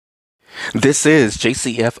This is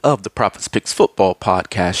JCF of the Profits Picks Football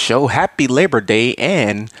Podcast Show. Happy Labor Day,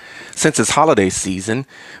 and since it's holiday season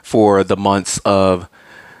for the months of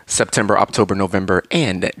September, October, November,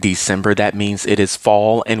 and December, that means it is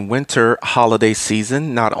fall and winter holiday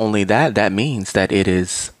season. Not only that, that means that it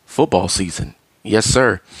is football season. Yes,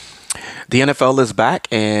 sir. The NFL is back,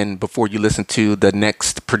 and before you listen to the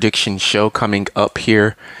next prediction show coming up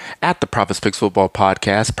here at the Profits Picks Football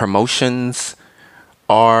Podcast, promotions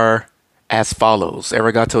are as follows.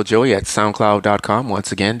 Arigato Joey at SoundCloud.com.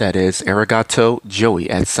 Once again, that is Arigato Joey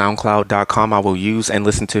at SoundCloud.com. I will use and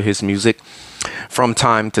listen to his music from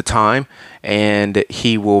time to time, and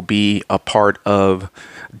he will be a part of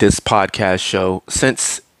this podcast show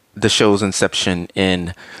since the show's inception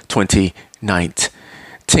in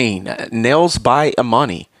 2019. Nails by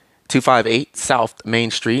Amani, 258 South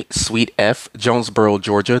Main Street, Suite F, Jonesboro,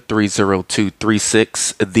 Georgia,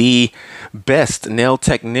 30236. The best nail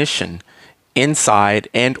technician inside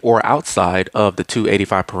and or outside of the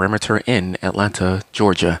 285 perimeter in Atlanta,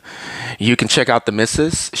 Georgia. You can check out the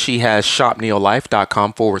missus. She has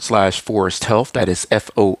shopneolife.com/Forest Health. That is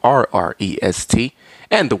FORREST.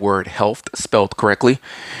 And the word health spelled correctly.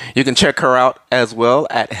 You can check her out as well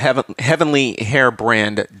at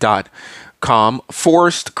heavenlyhairbrand.com.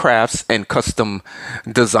 Forest Crafts and Custom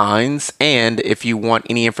Designs. And if you want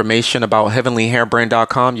any information about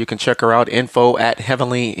heavenlyhairbrand.com, you can check her out, info at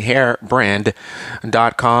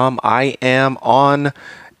heavenlyhairbrand.com. I am on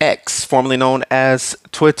X, formerly known as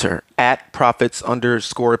Twitter, at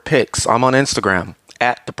profits_picks. I'm on Instagram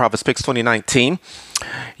at the Profits Picks 2019.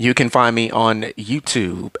 You can find me on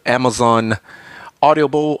YouTube, Amazon,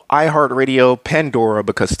 Audible, iHeartRadio, Pandora,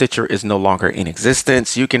 because Stitcher is no longer in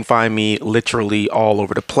existence. You can find me literally all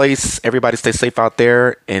over the place. Everybody stay safe out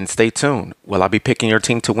there and stay tuned. Will I be picking your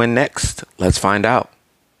team to win next? Let's find out.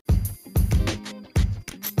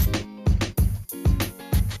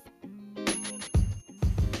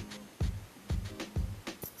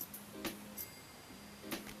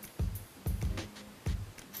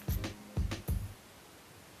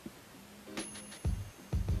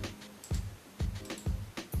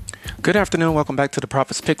 Good afternoon. Welcome back to the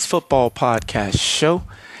Profits Picks Football Podcast Show.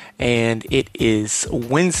 And it is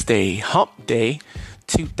Wednesday, Hump Day,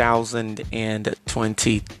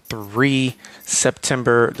 2023.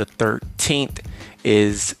 September the 13th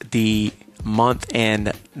is the month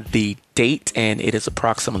and the date, and it is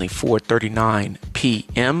approximately 4:39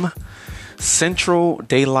 p.m. Central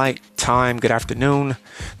Daylight Time. Good afternoon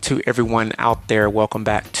to everyone out there. Welcome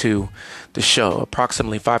back to the show.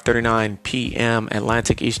 Approximately 5:39 p.m.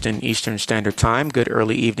 Atlantic Eastern Standard Time. Good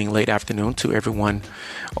early evening, late afternoon to everyone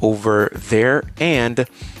over there. And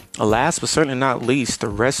last but certainly not least, the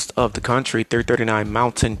rest of the country, 3:39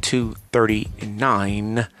 Mountain,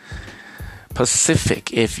 2:39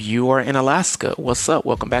 Pacific. If you are in Alaska, what's up?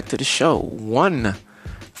 Welcome back to the show.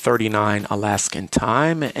 1:39 Alaskan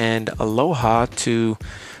time, and aloha to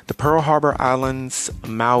the Pearl Harbor Islands,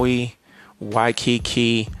 Maui,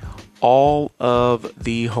 Waikiki, all of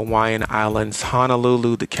the Hawaiian Islands,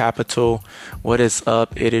 Honolulu, the capital. What is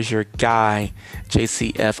up? It is your guy,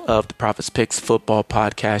 JCF of the Profits Picks Football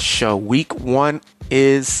Podcast Show. Week 1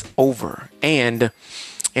 is over, and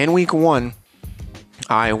in week 1,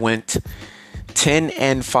 I went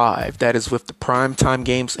 10-5. That is with the primetime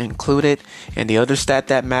games included. And the other stat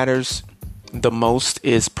that matters the most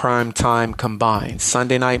is primetime combined.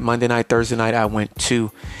 Sunday night, Monday night, Thursday night, I went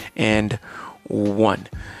 2-1.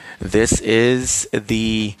 This is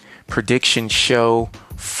the prediction show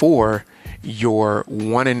for your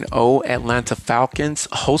 1-0 Atlanta Falcons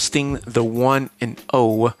hosting the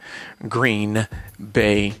 1-0 Green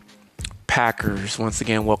Bay Packers. Once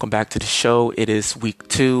again, welcome back to the show. It is week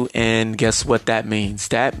 2, and guess what that means?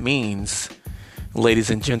 That means, ladies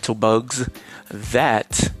and gentlebugs,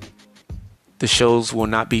 that the shows will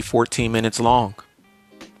not be 14 minutes long.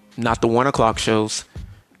 Not the 1 o'clock shows.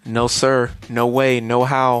 No, sir. No way. No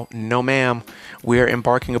how. No, ma'am. We are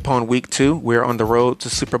embarking upon week 2. We're on the road to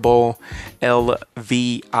Super Bowl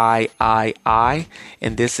LVIII.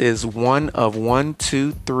 And this is one of 1,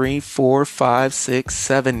 2, 3, 4, 5, 6,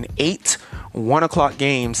 7, 8 1 o'clock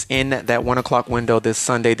games in that 1 o'clock window this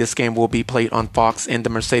Sunday. This game will be played on Fox in the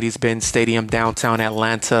Mercedes-Benz Stadium, downtown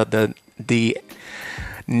Atlanta. The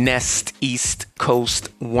Nest East Coast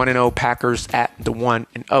 1-0 Packers at the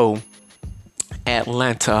 1-0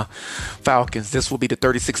 Atlanta Falcons. This will be the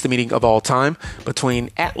 36th meeting of all time between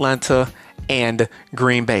Atlanta and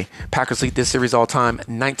Green Bay. Packers lead this series all time,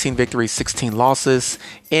 19 victories, 16 losses.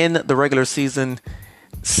 In the regular season,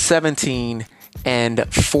 17 and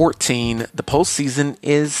 14. The postseason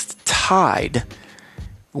is tied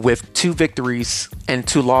with 2 victories and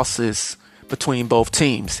 2 losses between both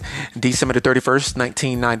teams. December the 31st,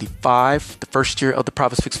 1995, the first year of the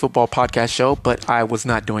Prophets Fix Football podcast show, but I was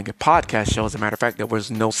not doing a podcast show. As a matter of fact, there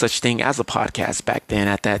was no such thing as a podcast back then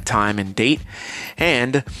at that time and date.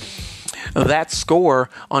 And that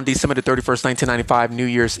score on December the 31st, 1995, New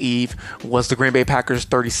Year's Eve, was the Green Bay Packers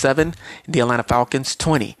 37, the Atlanta Falcons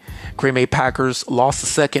 20. Green Bay Packers lost the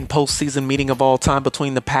second postseason meeting of all time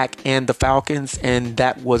between the Pack and the Falcons, and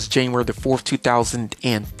that was January the 4th,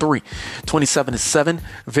 2003. 27-7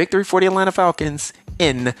 victory for the Atlanta Falcons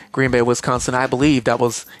in Green Bay, Wisconsin. I believe that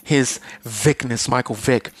was his Vicness, Michael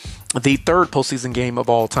Vick. The third postseason game of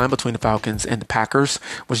all time between the Falcons and the Packers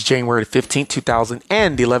was January 15,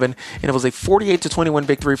 2011, and it was a 48-21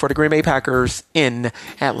 victory for the Green Bay Packers in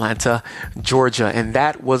Atlanta, Georgia. And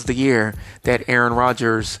that was the year that Aaron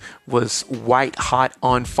Rodgers was white hot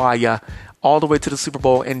on fire all the way to the Super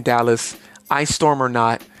Bowl in Dallas. Ice storm or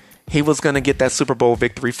not, he was going to get that Super Bowl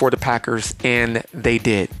victory for the Packers, and they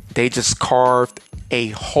did. They just carved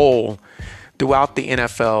a hole throughout the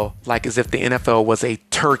NFL, like as if the NFL was a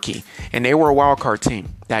turkey, and they were a wild card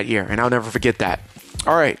team that year, and I'll never forget that.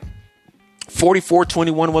 All right.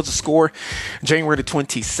 44-21 was the score, January the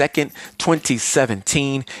 22nd,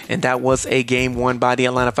 2017, and that was a game won by the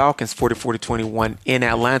Atlanta Falcons, 44-21 in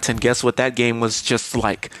Atlanta. And guess what that game was just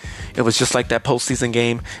like? It was just like that postseason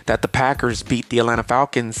game that the Packers beat the Atlanta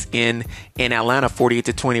Falcons in Atlanta,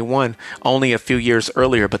 48-21, only a few years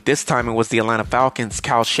earlier. But this time it was the Atlanta Falcons,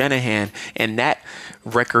 Kyle Shanahan, and that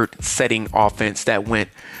record-setting offense that went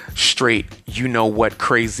straight, you know what,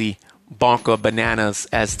 crazy bonka bananas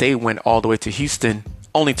as they went all the way to Houston,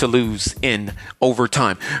 only to lose in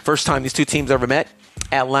overtime. First time these two teams ever met,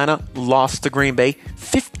 Atlanta lost to Green Bay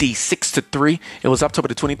 56-3. It was October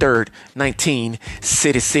the 23rd,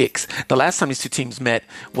 1966. The last time these two teams met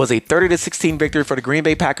was a 30-16 victory for the Green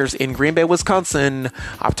Bay Packers in Green Bay, Wisconsin,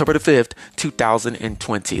 October the 5th,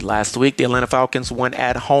 2020. Last week, the Atlanta Falcons won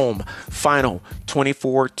at home, final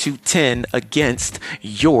 24-10 against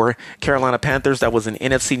your Carolina Panthers. That was an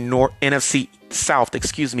NFC South,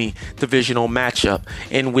 divisional matchup.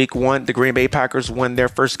 In week 1, the Green Bay Packers won their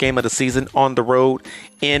first game of the season on the road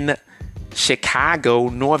in Chicago,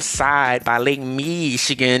 North Side by Lake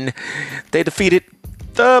Michigan. They defeated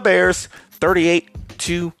the Bears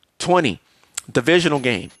 38-20. Divisional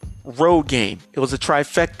game, road game. It was a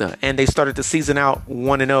trifecta, and they started the season out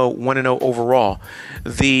 1-0 overall.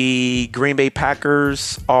 The Green Bay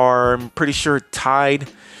Packers are, I'm pretty sure, tied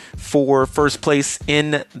for first place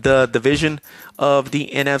in the division of the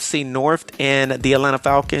NFC North, and the Atlanta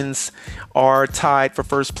Falcons are tied for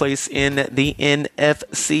first place in the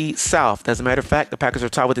NFC South. As a matter of fact, the Packers are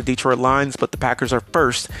tied with the Detroit Lions, but the Packers are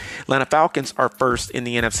first. Atlanta Falcons are first in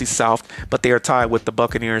the NFC South, but they are tied with the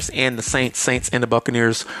Buccaneers and the Saints. Saints and the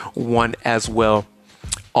Buccaneers won as well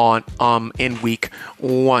on in week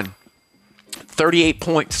 1. 38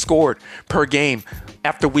 points scored per game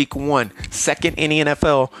after week 1, second in the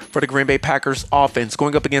NFL for the Green Bay Packers offense,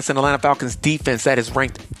 going up against an Atlanta Falcons defense that is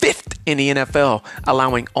ranked 5th in the NFL,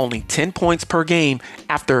 allowing only 10 points per game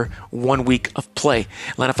after 1 week of play.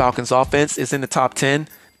 Atlanta Falcons offense is in the top 10,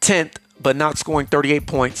 10th, but not scoring 38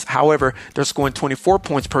 points. However, they're scoring 24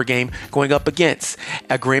 points per game, going up against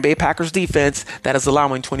a Green Bay Packers defense that is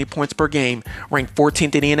allowing 20 points per game, ranked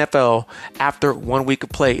 14th in the NFL after 1 week of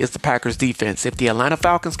play is the Packers defense. If the Atlanta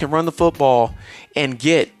Falcons can run the football and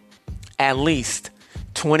get at least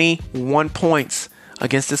 21 points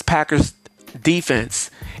against this Packers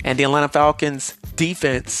defense, and the Atlanta Falcons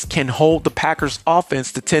defense can hold the Packers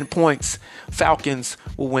offense to 10 points, Falcons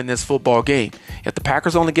will win this football game. If the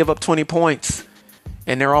Packers only give up 20 points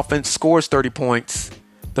and their offense scores 30 points,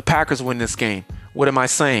 the Packers win this game. What am I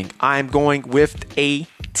saying? I'm going with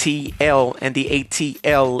ATL and the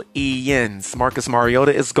ATLENs. Marcus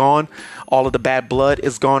Mariota is gone. All of the bad blood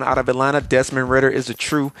is gone out of Atlanta. Desmond Ridder is a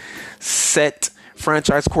true set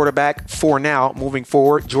franchise quarterback for now. Moving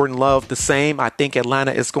forward, Jordan Love the same. I think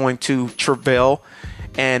Atlanta is going to prevail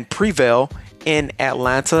in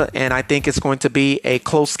Atlanta, and I think it's going to be a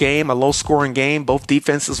close game, a low-scoring game. Both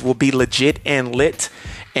defenses will be legit and lit,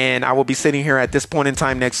 and I will be sitting here at this point in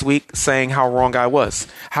time next week saying how wrong I was.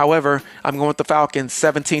 However, I'm going with the Falcons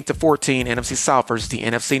 17-14, NFC South versus the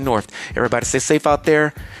NFC North. Everybody stay safe out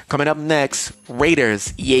there. Coming up next,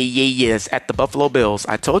 Raiders, yes, at the Buffalo Bills.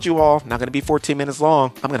 I told you all, not going to be 14 minutes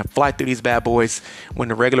long. I'm going to fly through these bad boys when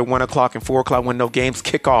the regular 1 o'clock and 4 o'clock window games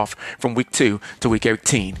kick off from week 2 to week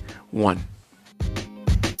 18. 1.